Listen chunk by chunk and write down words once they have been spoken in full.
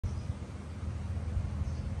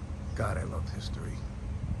God, I love history.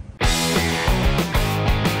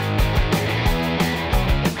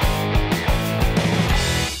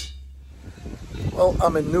 Well,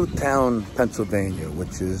 I'm in Newtown, Pennsylvania,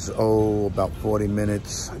 which is, about 40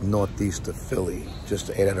 minutes northeast of Philly. Just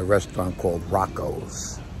ate at a restaurant called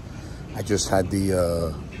Rocco's. I just had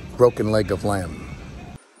the broken leg of lamb.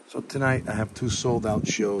 So tonight I have two sold-out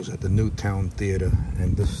shows at the Newtown Theater,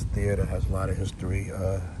 and this theater has a lot of history.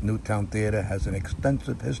 Newtown Theater has an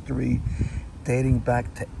extensive history dating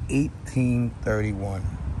back to 1831.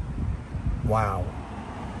 Wow.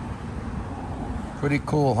 Pretty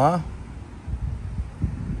cool, huh?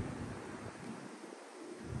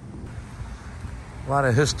 A lot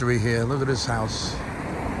of history here. Look at this house.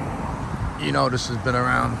 You know this has been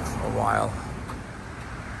around for a while.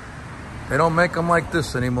 They don't make them like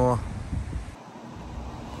this anymore.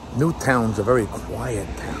 Newtown's a very quiet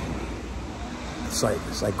town. It's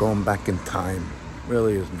like going back in time.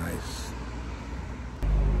 Really is nice.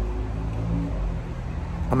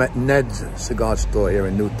 I'm at Ned's cigar store here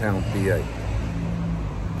in Newtown, PA.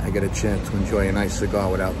 I get a chance to enjoy a nice cigar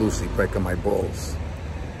without Lucy breaking my balls.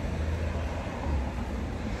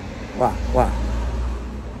 Wow.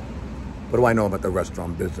 What do I know about the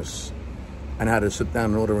restaurant business and how to sit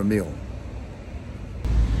down and order a meal?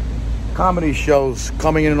 Comedy shows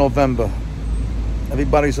coming in November.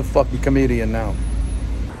 Everybody's a fucking comedian now.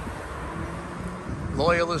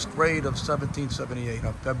 Loyalist raid of 1778.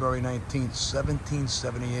 On February 19th,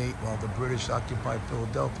 1778, while the British occupied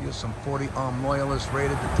Philadelphia, some 40 armed loyalists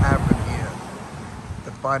raided the tavern here.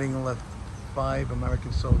 The fighting left 5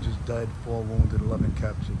 American soldiers dead, 4 wounded, 11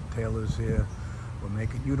 captured. Tailors here were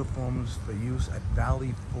making uniforms for use at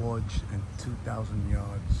Valley Forge, and 2,000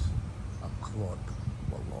 yards of cloth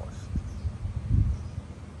were lost.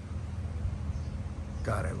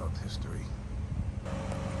 God, I love history.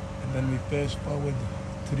 And then we fast forward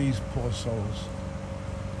to these poor souls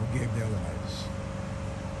who gave their lives.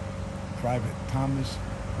 Private Thomas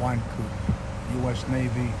Wynkoop, U.S.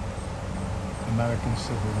 Navy, American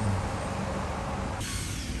Civil War.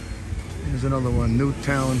 Here's another one,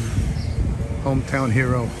 Newtown, hometown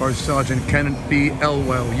hero, First Sergeant Kenneth B.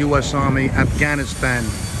 Elwell, U.S. Army, Afghanistan.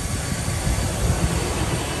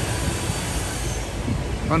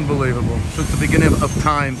 Unbelievable. Since the beginning of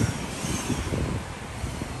time,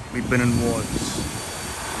 we've been in wars.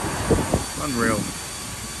 Unreal.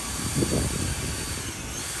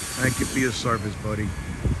 Thank you for your service, buddy.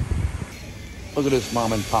 Look at this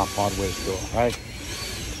mom and pop hardware store, right?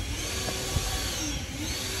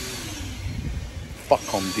 Fuck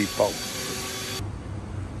Home Depot.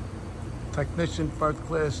 Technician First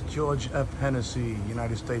Class George F. Hennessy,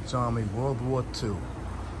 United States Army, World War II.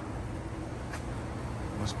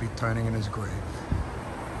 Must be turning in his grave.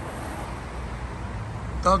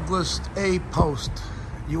 Douglas A. Post,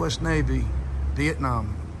 U.S. Navy,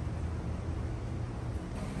 Vietnam.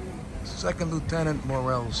 Second Lieutenant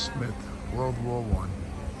Morrell Smith, World War I.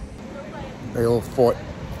 They all fought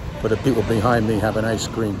for the people behind me having ice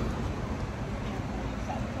cream.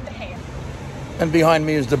 And behind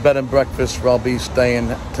me is the bed and breakfast where I'll be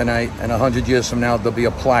staying tonight. And 100 years from now, there'll be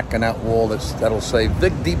a plaque on that wall that'll say,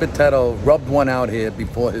 Vic Dibitetto rubbed one out here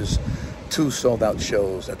before his 2 sold-out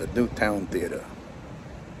shows at the Newtown Theater.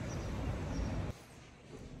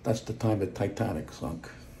 That's the time the Titanic sunk.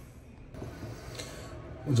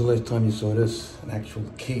 When's the last time you saw this? An actual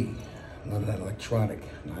key, none of that electronic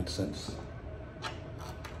nonsense.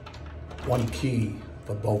 1 key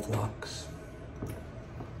for both locks.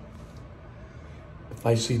 If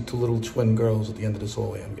I see 2 little twin girls at the end of this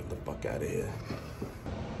hallway, I'm getting the fuck out of here.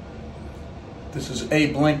 This is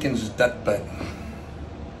Abe Lincoln's deathbed.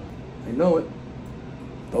 I know it.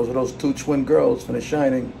 Those are those 2 twin girls from The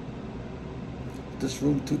Shining. This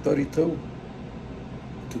room 232?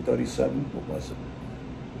 237? What was it?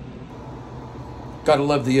 Gotta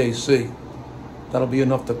love the AC. That'll be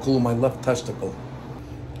enough to cool my left testicle.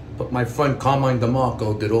 But my friend Carmine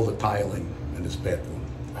DeMarco did all the tiling in this bathroom.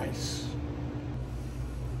 Nice.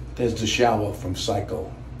 There's the shower from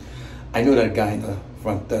Psycho. I knew that guy in the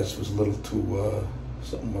front desk was a little too,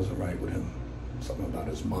 something wasn't right with him. Something about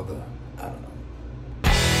his mother. I don't know.